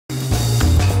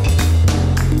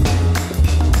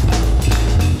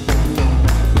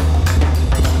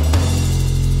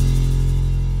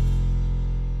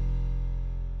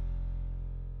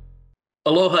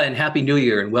Aloha and Happy New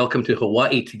Year, and welcome to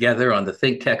Hawaii Together on the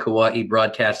ThinkTech Hawaii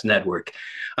Broadcast Network.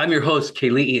 I'm your host,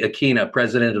 Keli'i Akina,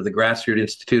 president of the Grassroot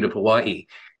Institute of Hawaii,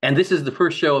 and this is the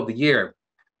first show of the year.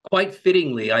 Quite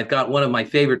fittingly, I've got one of my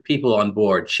favorite people on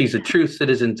board. She's a true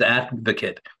citizens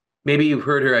advocate. Maybe you've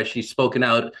heard her as she's spoken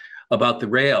out about the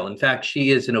rail. In fact, she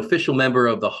is an official member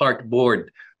of the HART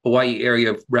Board, Hawaii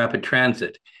Area of Rapid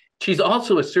Transit. She's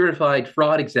also a certified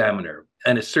fraud examiner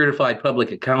and a certified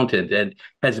public accountant and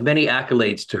has many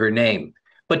accolades to her name.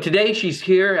 But today she's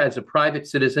here as a private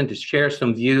citizen to share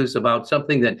some views about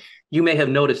something that you may have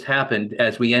noticed happened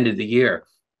as we ended the year.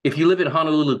 If you live in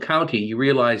Honolulu County, you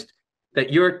realized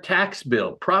that your tax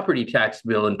bill, property tax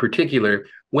bill in particular,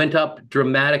 went up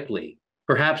dramatically.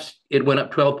 Perhaps it went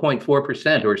up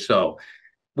 12.4% or so.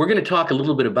 We're going to talk a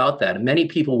little bit about that. And many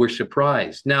people were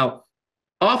surprised. Now,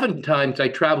 oftentimes I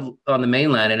travel on the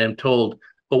mainland and I'm told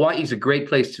Hawaii's a great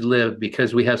place to live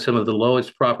because we have some of the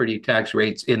lowest property tax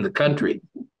rates in the country.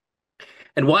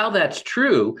 And while that's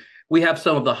true, we have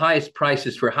some of the highest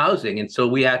prices for housing. And so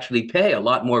we actually pay a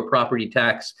lot more property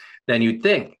tax than you'd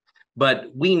think. But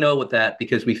we know that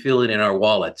because we feel it in our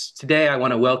wallets. Today, I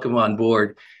want to welcome on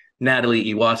board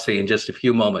Natalie Iwasa in just a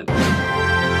few moments.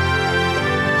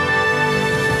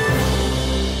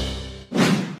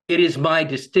 It is my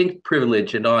distinct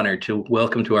privilege and honor to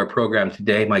welcome to our program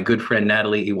today my good friend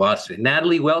Natalie Iwasa.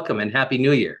 Natalie, welcome and Happy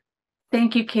New Year.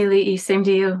 Thank you, Keli'i. Same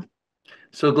to you.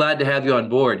 So glad to have you on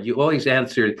board. You always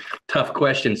answer tough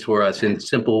questions for us in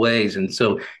simple ways, and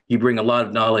so you bring a lot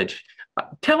of knowledge.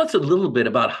 Tell us a little bit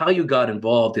about how you got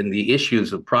involved in the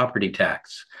issues of property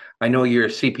tax. I know you're a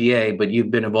CPA, but you've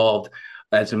been involved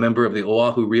as a member of the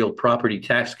Oahu Real Property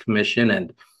Tax Commission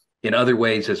and in other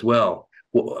ways as well.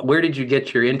 Where did you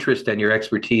get your interest and your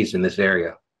expertise in this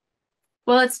area?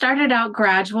 Well, it started out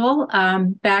gradual.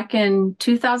 Back in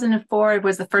 2004, it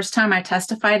was the first time I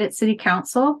testified at City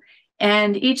Council.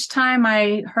 And each time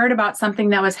I heard about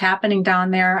something that was happening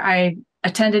down there, I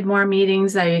attended more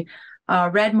meetings, I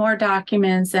read more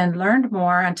documents and learned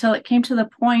more until it came to the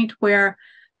point where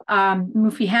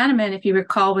Mufi Hanneman, if you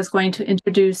recall, was going to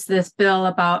introduce this bill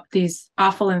about these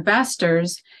awful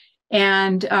investors.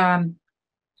 And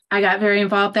I got very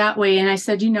involved that way. And I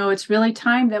said, it's really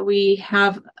time that we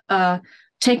have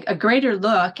take a greater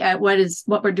look at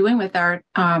what we're doing with our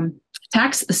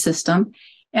tax system.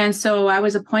 And so I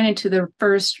was appointed to the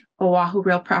first Oahu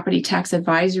Real Property Tax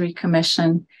Advisory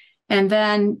Commission. And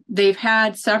then they've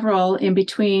had several in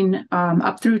between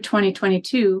up through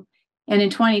 2022. And in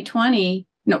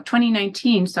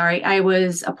 2019, I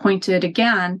was appointed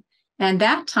again. And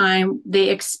that time they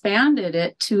expanded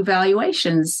it to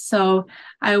valuations. So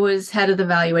I was head of the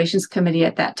valuations committee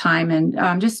at that time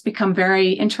and just become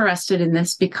very interested in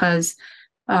this because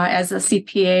as a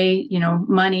CPA,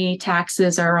 money,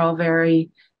 taxes are all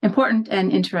very important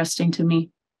and interesting to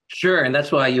me. Sure. And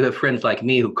that's why you have friends like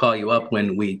me who call you up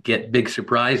when we get big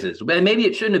surprises. And maybe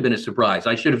it shouldn't have been a surprise.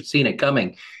 I should have seen it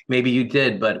coming. Maybe you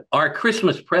did. But our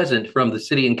Christmas present from the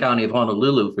city and county of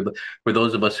Honolulu, for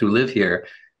those of us who live here,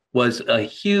 was a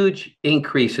huge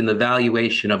increase in the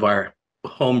valuation of our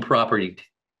home property.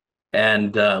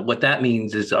 And what that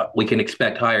means is we can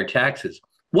expect higher taxes.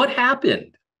 What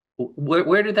happened?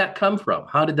 Where did that come from?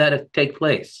 How did that take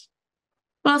place?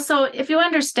 Well, so if you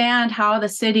understand how the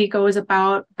city goes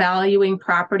about valuing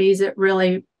properties, it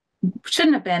really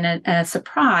shouldn't have been a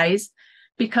surprise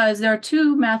because there are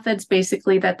two methods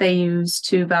basically that they use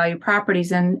to value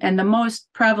properties. And the most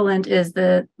prevalent is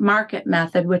the market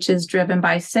method, which is driven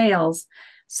by sales.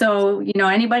 So,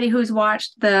 anybody who's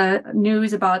watched the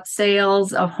news about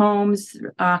sales of homes,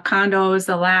 condos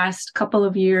the last couple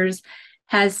of years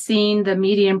has seen the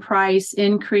median price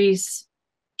increase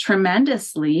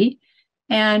tremendously.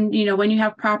 And, when you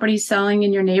have properties selling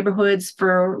in your neighborhoods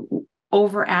for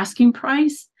over asking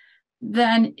price,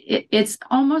 then it's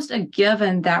almost a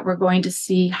given that we're going to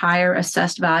see higher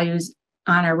assessed values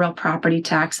on our real property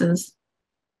taxes.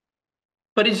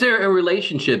 But is there a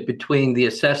relationship between the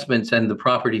assessments and the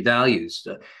property values?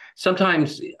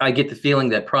 Sometimes I get the feeling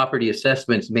that property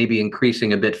assessments may be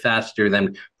increasing a bit faster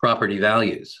than property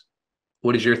values.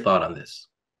 What is your thought on this?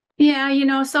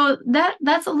 Yeah, so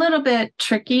that's a little bit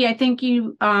tricky. I think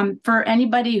for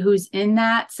anybody who's in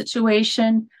that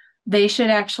situation, they should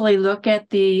actually look at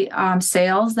the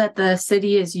sales that the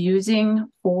city is using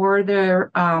for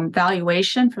their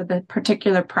valuation for the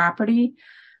particular property,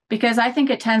 because I think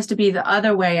it tends to be the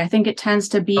other way. I think it tends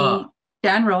to be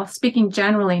speaking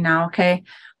generally now, okay,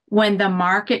 when the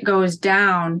market goes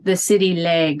down, the city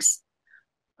lags.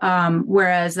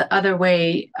 Whereas the other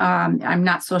way, I'm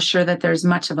not so sure that there's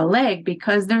much of a lag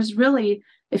because there's really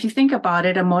if you think about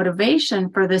it, a motivation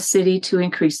for the city to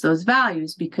increase those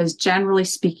values, because generally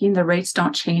speaking, the rates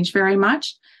don't change very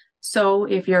much. So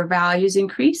if your values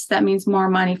increase, that means more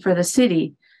money for the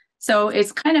city. So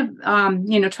it's kind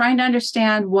of, trying to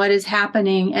understand what is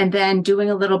happening and then doing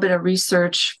a little bit of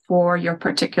research for your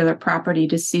particular property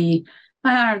to see,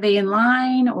 are they in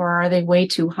line or are they way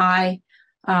too high?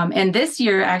 And this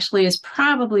year actually is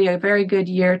probably a very good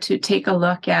year to take a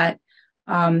look at,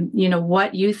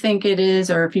 what you think it is,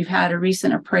 or if you've had a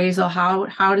recent appraisal,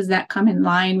 how does that come in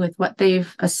line with what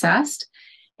they've assessed?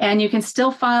 And you can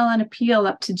still file an appeal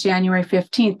up to January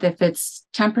 15th if it's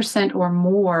 10% or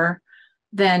more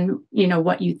than,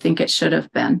 what you think it should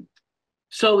have been.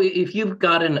 So if you've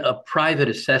gotten a private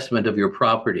assessment of your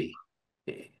property,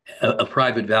 a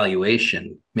private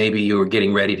valuation, maybe you were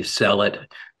getting ready to sell it,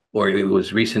 or it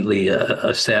was recently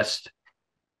assessed,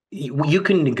 you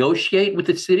can negotiate with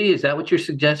the city. Is that what you're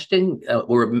suggesting?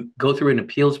 Or go through an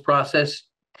appeals process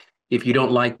if you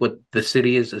don't like what the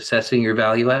city is assessing your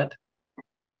value at?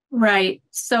 Right.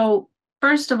 So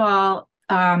first of all,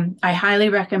 I highly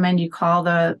recommend you call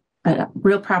the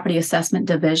Real Property Assessment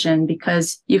Division,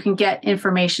 because you can get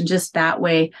information just that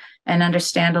way and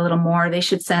understand a little more. They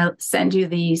should send you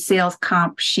the sales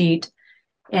comp sheet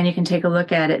and you can take a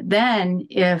look at it. Then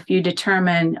if you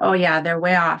determine, oh yeah, they're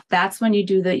way off, that's when you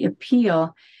do the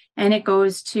appeal, and it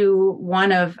goes to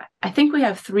one of, I think we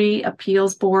have 3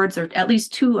 appeals boards, or at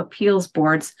least 2 appeals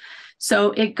boards.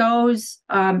 So it goes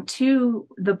to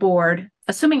the board,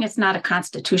 assuming it's not a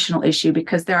constitutional issue,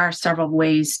 because there are several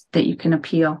ways that you can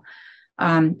appeal.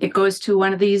 It goes to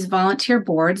one of these volunteer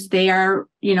boards. They are,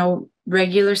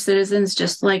 regular citizens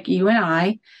just like you and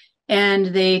I, and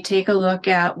they take a look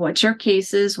at what your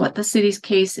case is, what the city's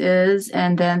case is,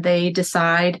 and then they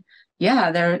decide,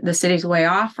 yeah, the city's way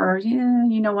off, or yeah,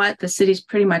 you know what, the city's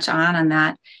pretty much on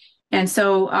that. And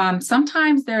so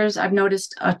sometimes I've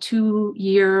noticed a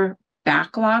 2-year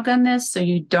backlog on this, so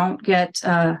you don't get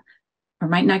or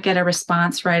might not get a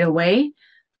response right away,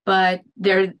 but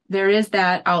there is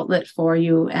that outlet for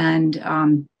you.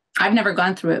 And I've never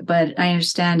gone through it, but I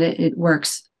understand it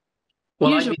works.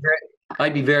 Well,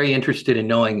 I'd be very interested in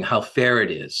knowing how fair it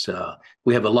is.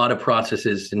 We have a lot of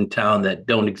processes in town that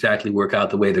don't exactly work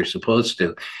out the way they're supposed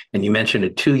to. And you mentioned a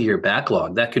 2-year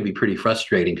backlog. That could be pretty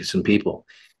frustrating to some people.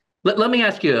 Let me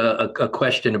ask you a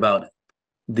question about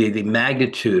the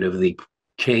magnitude of the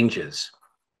changes.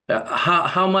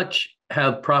 How much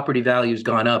have property values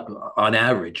gone up on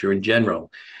average or in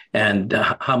general? And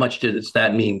how much does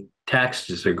that mean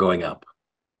taxes are going up?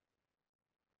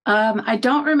 I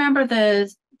don't remember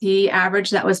the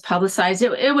average that was publicized.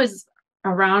 It was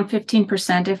around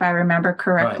 15%, if I remember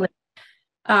correctly.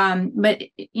 Right. But,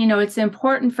 it's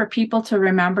important for people to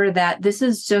remember that this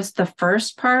is just the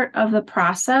first part of the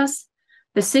process.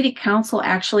 The city council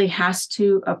actually has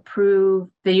to approve.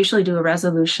 They usually do a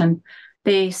resolution.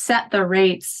 They set the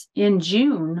rates in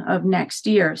June of next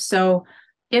year. So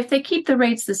if they keep the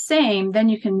rates the same, then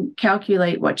you can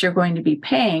calculate what you're going to be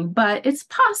paying. But it's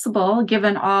possible,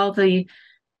 given all the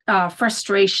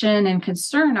frustration and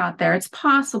concern out there, it's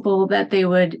possible that they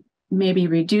would maybe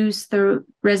reduce the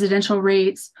residential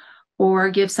rates or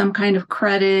give some kind of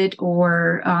credit,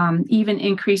 or even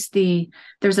increase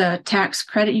there's a tax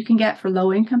credit you can get for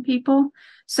low income people.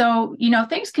 So,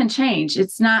 things can change.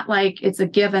 It's not like it's a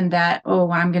given that, oh,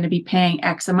 I'm going to be paying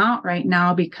X amount right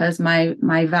now because my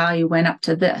value went up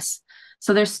to this.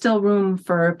 So there's still room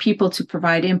for people to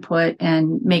provide input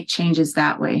and make changes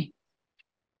that way.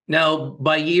 Now,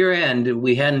 by year end,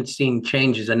 we hadn't seen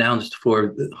changes announced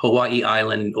for Hawaii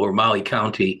Island or Maui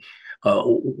County.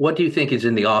 What do you think is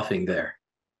in the offing there?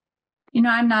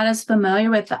 I'm not as familiar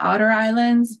with the outer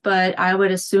islands, but I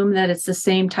would assume that it's the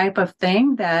same type of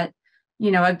thing that,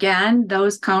 again,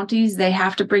 those counties, they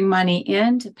have to bring money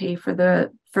in to pay for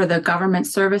the government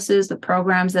services, the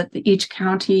programs that each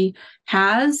county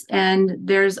has. And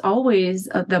there's always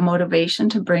the motivation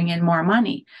to bring in more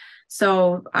money.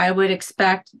 So I would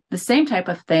expect the same type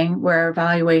of thing where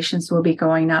valuations will be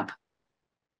going up.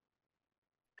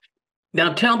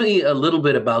 Now, tell me a little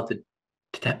bit about the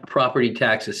property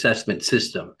tax assessment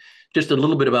system, just a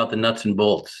little bit about the nuts and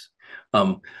bolts.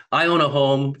 I own a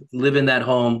home, live in that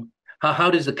home. How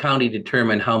does the county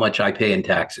determine how much I pay in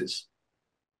taxes?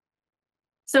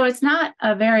 So it's not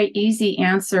a very easy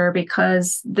answer,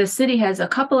 because the city has a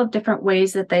couple of different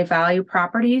ways that they value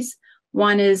properties.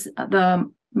 One is the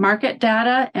market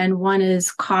data and one is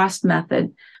cost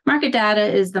method. Market data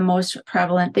is the most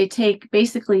prevalent. They take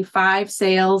basically 5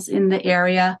 sales in the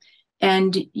area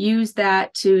and use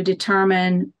that to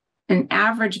determine an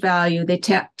average value. They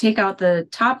take out the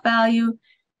top value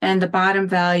and the bottom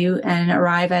value and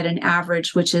arrive at an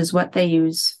average, which is what they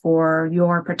use for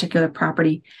your particular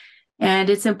property. And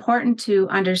it's important to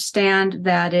understand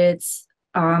that it's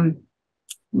a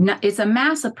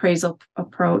mass appraisal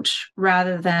approach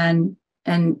rather than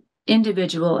an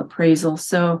individual appraisal.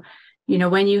 So,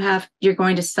 when you're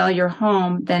going to sell your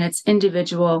home, then it's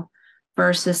individual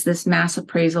versus this mass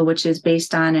appraisal, which is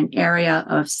based on an area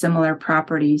of similar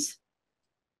properties.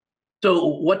 So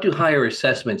what do higher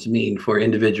assessments mean for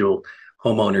individual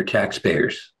homeowner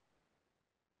taxpayers?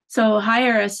 So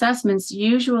higher assessments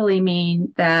usually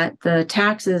mean that the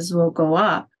taxes will go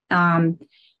up.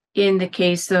 In the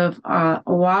case of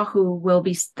Oahu,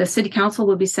 the city council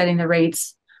will be setting the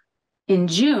rates in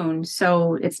June.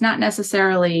 So it's not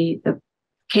necessarily the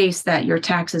case that your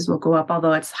taxes will go up,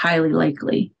 although it's highly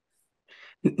likely.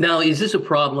 Now, is this a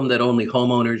problem that only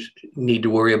homeowners need to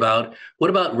worry about?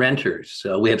 What about renters?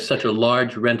 We have such a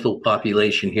large rental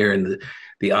population here in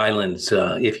the islands.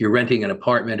 If you're renting an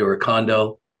apartment or a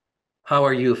condo, how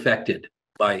are you affected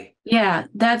by? Yeah,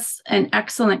 that's an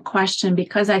excellent question,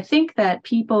 because I think that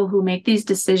people who make these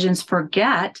decisions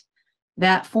forget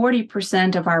that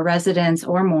 40% of our residents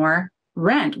or more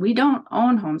rent. We don't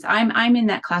own homes. I'm in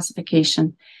that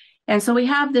classification. And so we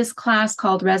have this class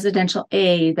called Residential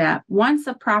A that once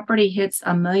a property hits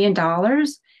 $1 million,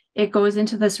 it goes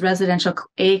into this Residential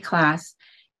A class.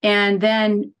 And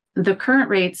then the current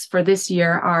rates for this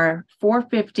year are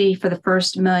 $450 for the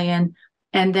first million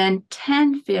and then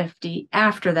 $1,050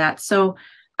 after that. So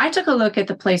I took a look at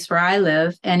the place where I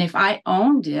live, and if I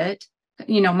owned it,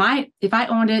 if I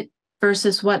owned it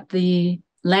versus what the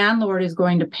landlord is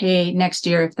going to pay next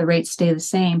year if the rates stay the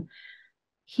same,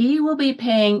 he will be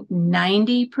paying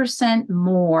 90%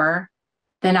 more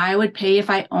than I would pay if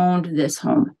I owned this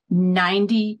home.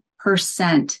 90%.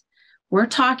 We're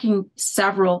talking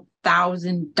several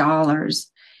 $1,000s.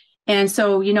 And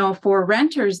so, for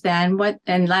renters then,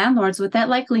 and landlords, what that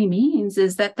likely means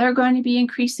is that they're going to be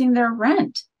increasing their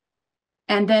rent.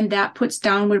 And then that puts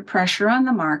downward pressure on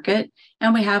the market.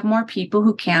 And we have more people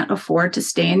who can't afford to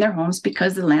stay in their homes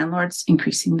because the landlord's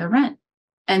increasing the rent.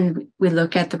 And we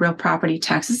look at the real property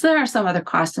taxes. There are some other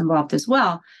costs involved as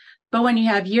well. But when you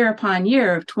have year upon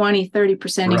year of 20,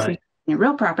 30% increase in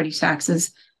real property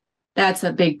taxes, that's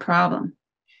a big problem.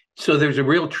 So there's a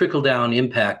real trickle-down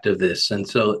impact of this. And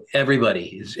so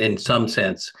everybody is, in some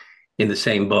sense, in the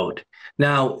same boat.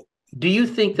 Now, do you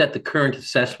think that the current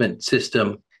assessment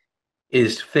system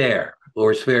is fair,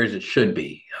 or as fair as it should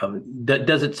be?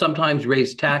 Does it sometimes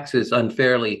raise taxes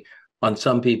unfairly on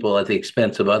some people at the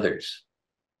expense of others?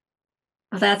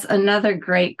 Well, that's another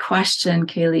great question,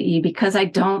 Keli'i, because I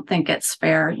don't think it's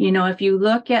fair. If you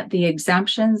look at the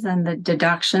exemptions and the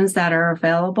deductions that are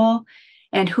available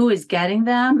and who is getting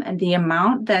them and the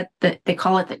amount that they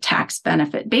call it the tax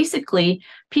benefit. Basically,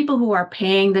 people who are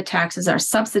paying the taxes are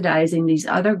subsidizing these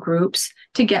other groups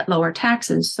to get lower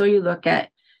taxes. So you look at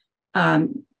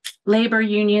labor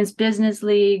unions, business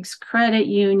leagues, credit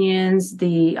unions,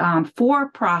 the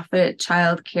for-profit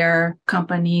childcare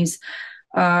companies,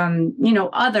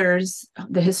 others,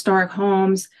 the historic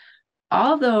homes.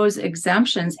 All those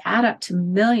exemptions add up to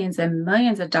millions and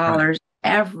millions of dollars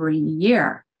every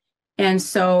year. And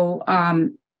so, I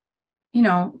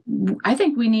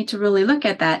think we need to really look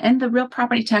at that. And the Real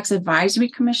Property Tax Advisory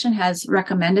Commission has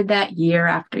recommended that year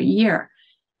after year.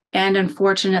 And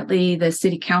unfortunately, the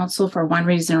city council, for one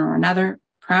reason or another,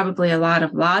 probably a lot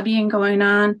of lobbying going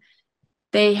on,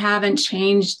 they haven't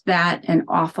changed that an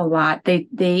awful lot.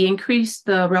 They increased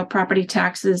the real property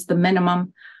taxes, the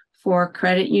minimum for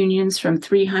credit unions, from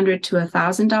 $300 to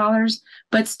 $1,000,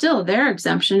 but still their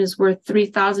exemption is worth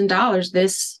 $3,000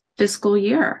 this fiscal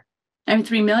year. I mean,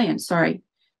 3 million, sorry,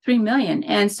 3 million.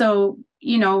 And so,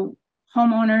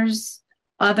 homeowners,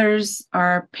 others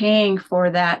are paying for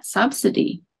that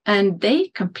subsidy, and they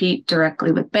compete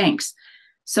directly with banks.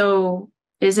 So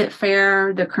is it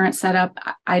fair, the current setup?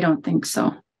 I don't think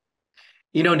so.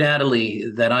 Natalie,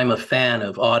 that I'm a fan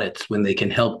of audits when they can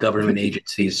help government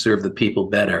agencies serve the people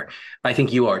better. I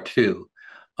think you are too.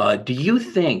 Do you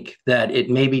think that it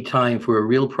may be time for a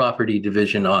real property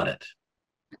division audit?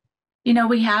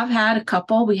 We have had a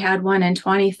couple. We had one in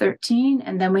 2013,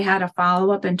 and then we had a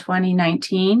follow-up in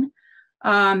 2019.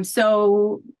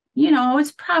 So,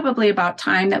 it's probably about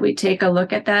time that we take a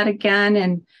look at that again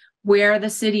and where the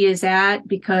city is at,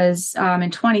 because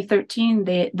in 2013,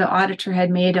 the auditor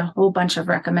had made a whole bunch of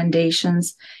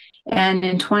recommendations. And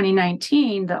in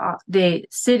 2019, the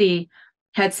city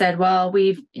had said, well,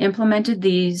 we've implemented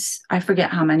these, I forget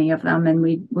how many of them, and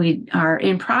we are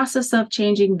in process of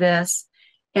changing this.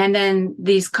 And then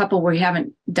these couple we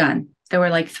haven't done. There were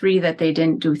like 3 that they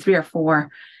didn't do, 3 or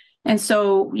 4. And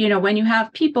so, when you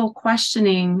have people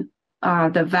questioning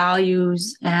the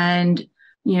values and,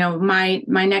 my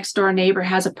next door neighbor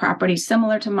has a property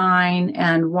similar to mine,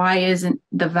 and why isn't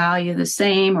the value the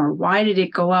same, or why did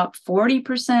it go up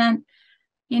 40%?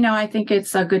 I think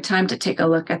it's a good time to take a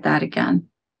look at that again.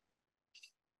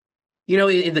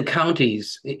 In the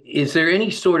counties, is there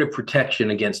any sort of protection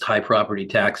against high property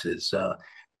taxes?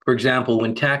 For example,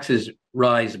 when taxes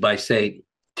rise by, say,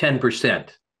 10%,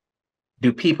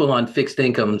 do people on fixed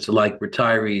incomes like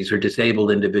retirees or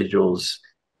disabled individuals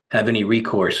have any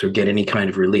recourse or get any kind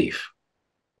of relief?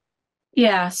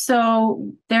 Yeah,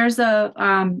 so there's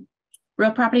a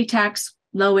real property tax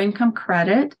low income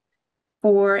credit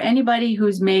for anybody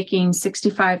who's making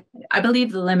 65. I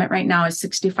believe the limit right now is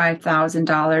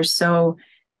 $65,000. So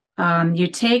you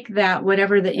take that,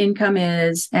 whatever the income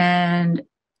is, and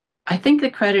I think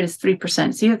the credit is 3%.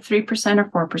 It's either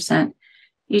 3% or 4%.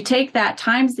 You take that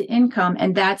times the income,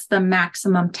 and that's the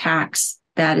maximum tax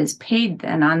that is paid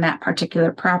then on that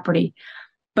particular property.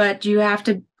 But you have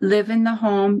to live in the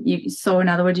home. So in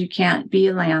other words, you can't be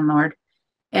a landlord,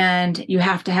 and you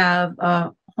have to have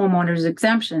a homeowner's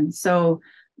exemption. So,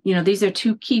 these are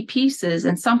two key pieces.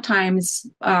 And sometimes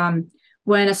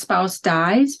when a spouse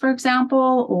dies, for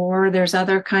example, or there's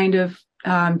other kind of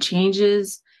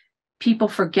changes, people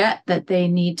forget that they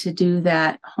need to do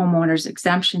that homeowner's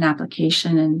exemption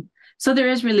application. And so there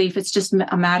is relief. It's just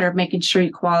a matter of making sure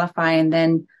you qualify and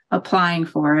then applying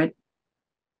for it.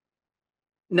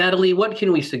 Natalie, what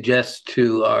can we suggest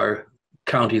to our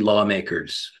county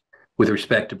lawmakers with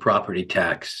respect to property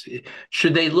tax?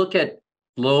 Should they look at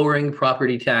lowering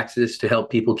property taxes to help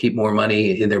people keep more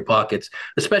money in their pockets,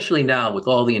 especially now with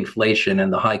all the inflation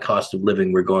and the high cost of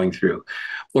living we're going through?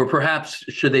 Or perhaps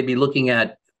should they be looking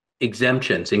at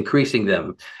exemptions, increasing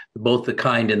them, both the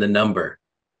kind and the number,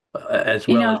 as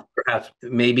well as perhaps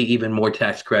maybe even more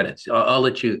tax credits? I'll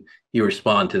let you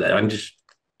respond to that. I'm just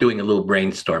doing a little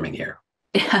brainstorming here.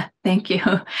 Yeah, thank you.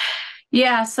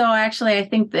 Yeah, so actually, I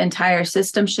think the entire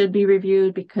system should be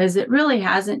reviewed because it really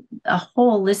hasn't, a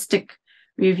holistic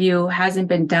review hasn't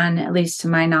been done, at least to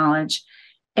my knowledge.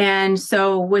 And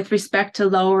so with respect to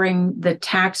lowering the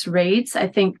tax rates, I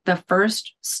think the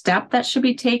first step that should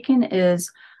be taken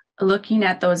is looking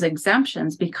at those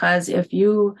exemptions, because if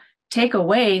you take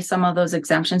away some of those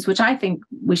exemptions, which I think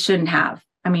we shouldn't have,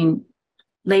 I mean,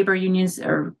 labor unions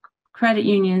or credit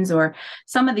unions or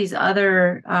some of these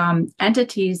other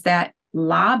entities that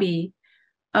lobby,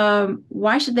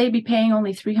 why should they be paying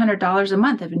only $300 a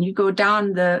month? If you go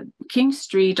down the King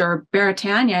Street or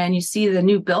Beretania and you see the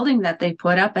new building that they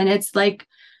put up, and it's like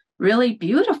really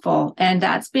beautiful, and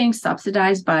that's being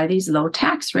subsidized by these low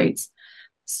tax rates.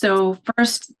 So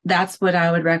first, that's what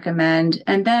I would recommend.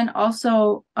 And then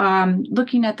also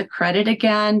looking at the credit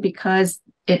again, because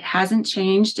it hasn't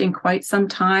changed in quite some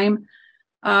time.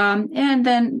 And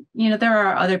then, there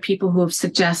are other people who have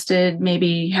suggested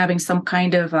maybe having some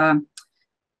kind of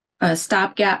a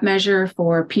stopgap measure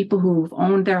for people who've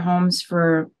owned their homes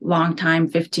for a long time,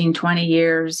 15, 20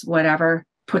 years, whatever,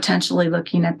 potentially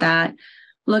looking at that.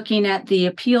 Looking at the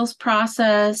appeals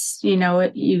process,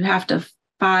 you have to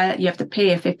file, you have to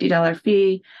pay a $50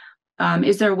 fee.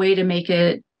 Is there a way to make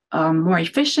it more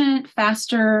efficient,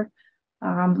 faster?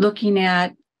 Looking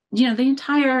at the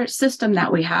entire system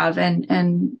that we have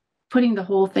and putting the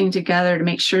whole thing together to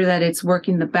make sure that it's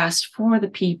working the best for the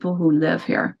people who live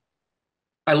here.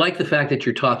 I like the fact that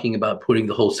you're talking about putting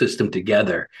the whole system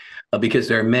together because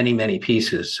there are many, many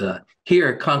pieces.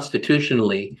 Here,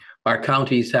 constitutionally, our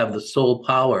counties have the sole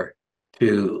power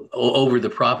over the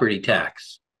property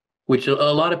tax, which a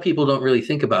lot of people don't really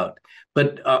think about.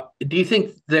 But do you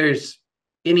think there's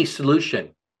any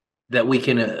solution that we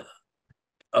can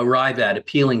arrive at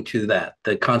appealing to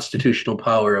the constitutional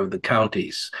power of the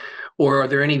counties? Or are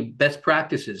there any best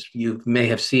practices you may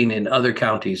have seen in other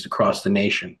counties across the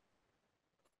nation?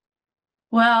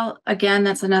 Well, again,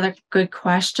 that's another good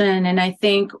question. And I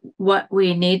think what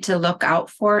we need to look out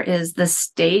for is the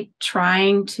state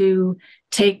trying to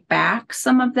take back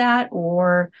some of that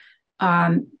or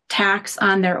tax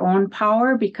on their own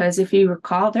power. Because if you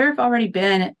recall, there have already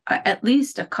been at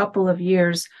least a couple of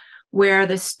years where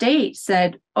the state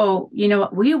said, oh, you know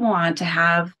what, we want to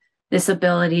have this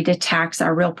ability to tax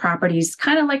our real properties,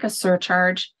 kind of like a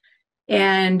surcharge.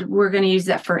 And we're going to use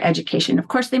that for education. Of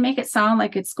course, they make it sound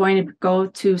like it's going to go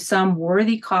to some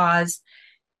worthy cause.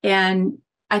 And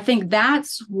I think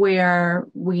that's where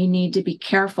we need to be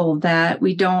careful that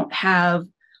we don't have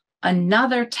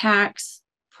another tax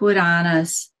put on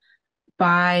us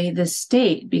by the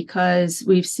state, because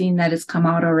we've seen that it's come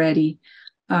out already.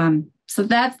 So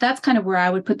that's kind of where I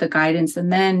would put the guidance,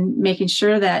 and then making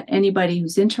sure that anybody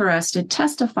who's interested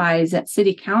testifies at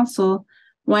City Council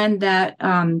when that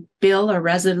bill or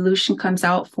resolution comes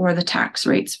out for the tax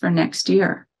rates for next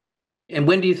year. And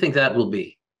when do you think that will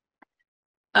be?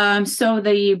 So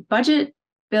the budget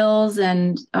bills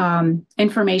and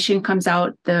information comes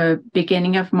out the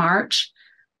beginning of March.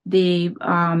 The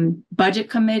budget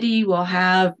committee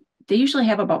they usually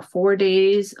have about 4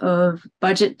 days of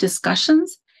budget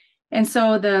discussions. And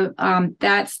so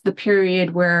that's the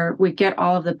period where we get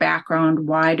all of the background.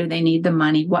 Why do they need the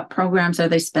money? What programs are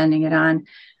they spending it on?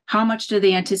 How much do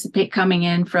they anticipate coming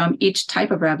in from each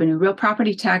type of revenue? Real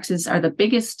property taxes are the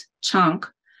biggest chunk,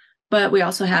 but we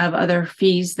also have other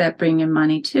fees that bring in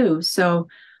money too. So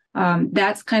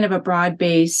that's kind of a broad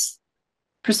base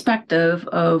perspective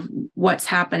of what's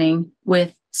happening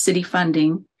with city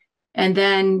funding. And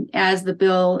then as the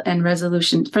bill and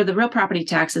resolution for the real property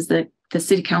taxes, the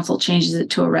city council changes it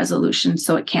to a resolution,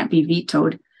 so it can't be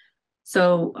vetoed.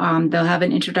 So they'll have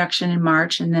an introduction in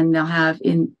March, and then they'll have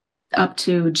up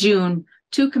to June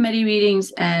 2 committee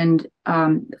meetings and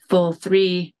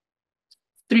three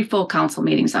full council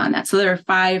meetings on that. So there are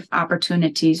 5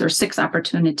 opportunities or 6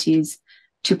 opportunities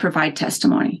to provide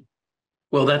testimony.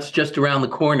 Well, that's just around the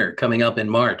corner, coming up in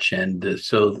March, and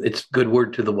so it's good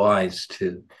word to the wise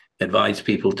to advise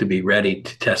people to be ready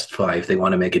to testify if they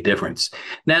want to make a difference.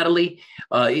 Natalie,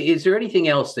 is there anything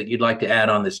else that you'd like to add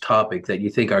on this topic that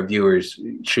you think our viewers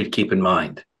should keep in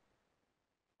mind?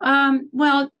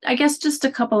 Well, I guess just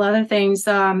a couple other things.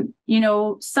 Some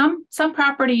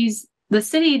properties, the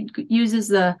city uses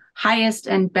the highest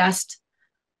and best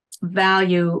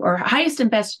value or highest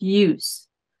and best use.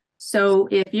 So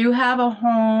if you have a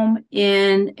home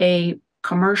in a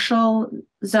commercial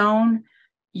zone,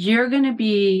 you're going to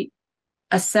be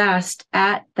assessed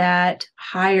at that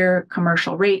higher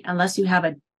commercial rate unless you have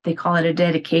they call it a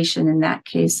dedication in that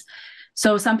case.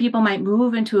 So some people might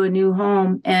move into a new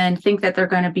home and think that they're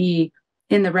going to be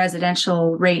in the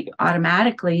residential rate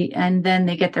automatically, and then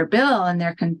they get their bill and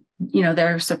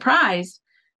they're surprised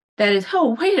that is,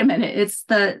 oh, wait a minute, it's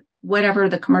whatever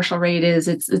the commercial rate is,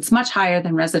 it's much higher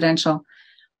than residential,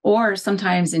 or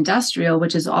sometimes industrial,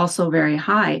 which is also very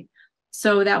high.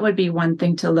 So that would be one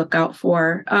thing to look out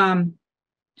for.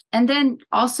 And then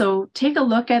also take a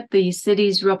look at the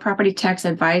city's real property tax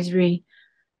real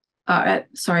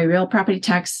property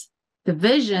tax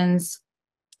division's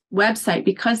website,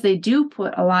 because they do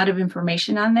put a lot of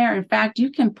information on there. In fact, you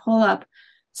can pull up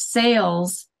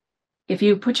sales. If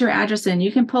you put your address in,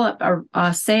 you can pull up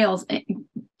sales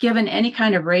given any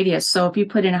kind of radius. So if you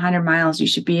put in 100 miles, you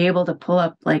should be able to pull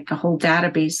up like a whole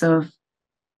database of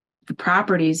the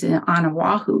properties on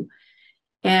Oahu.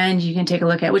 And you can take a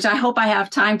look at, which I hope I have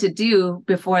time to do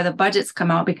before the budgets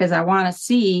come out, because I want to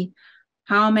see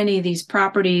how many of these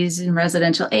properties in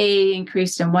residential A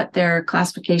increased and what their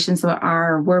classifications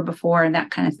were before and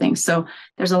that kind of thing. So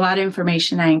there's a lot of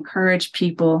information. I encourage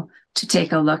people to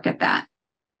take a look at that.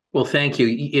 Well, thank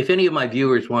you. If any of my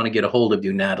viewers want to get a hold of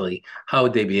you, Natalie, how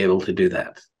would they be able to do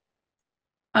that?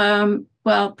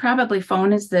 Well, probably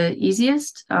phone is the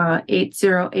easiest,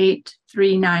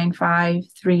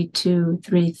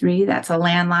 808-395-3233. That's a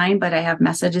landline, but I have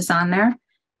messages on there.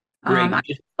 Great.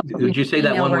 Would you say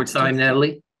that one more time,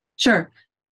 Natalie? Sure.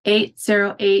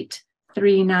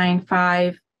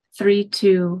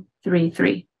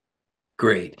 808-395-3233.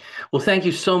 Great. Well, thank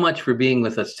you so much for being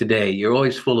with us today. You're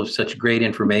always full of such great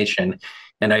information,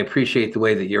 and I appreciate the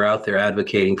way that you're out there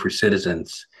advocating for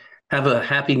citizens. Have a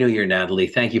happy New Year, Natalie.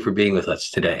 Thank you for being with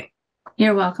us today.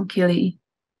 You're welcome, Keli'i.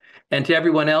 And to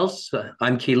everyone else,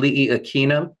 I'm Keli'i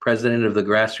Akina, president of the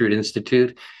Grassroot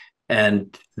Institute,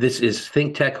 and this is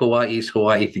ThinkTech Hawaii's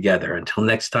Hawaii Together. Until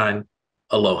next time,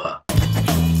 aloha.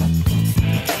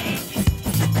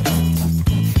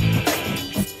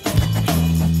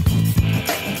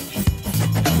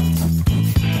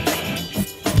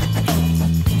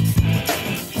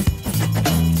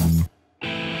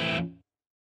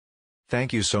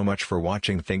 Thank you so much for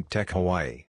watching ThinkTech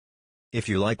Hawaii. If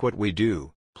you like what we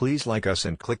do, please like us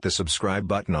and click the subscribe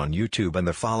button on YouTube and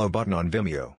the follow button on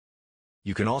Vimeo.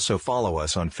 You can also follow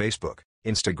us on Facebook,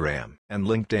 Instagram, and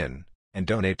LinkedIn, and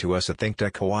donate to us at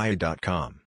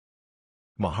thinktechhawaii.com.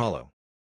 Mahalo.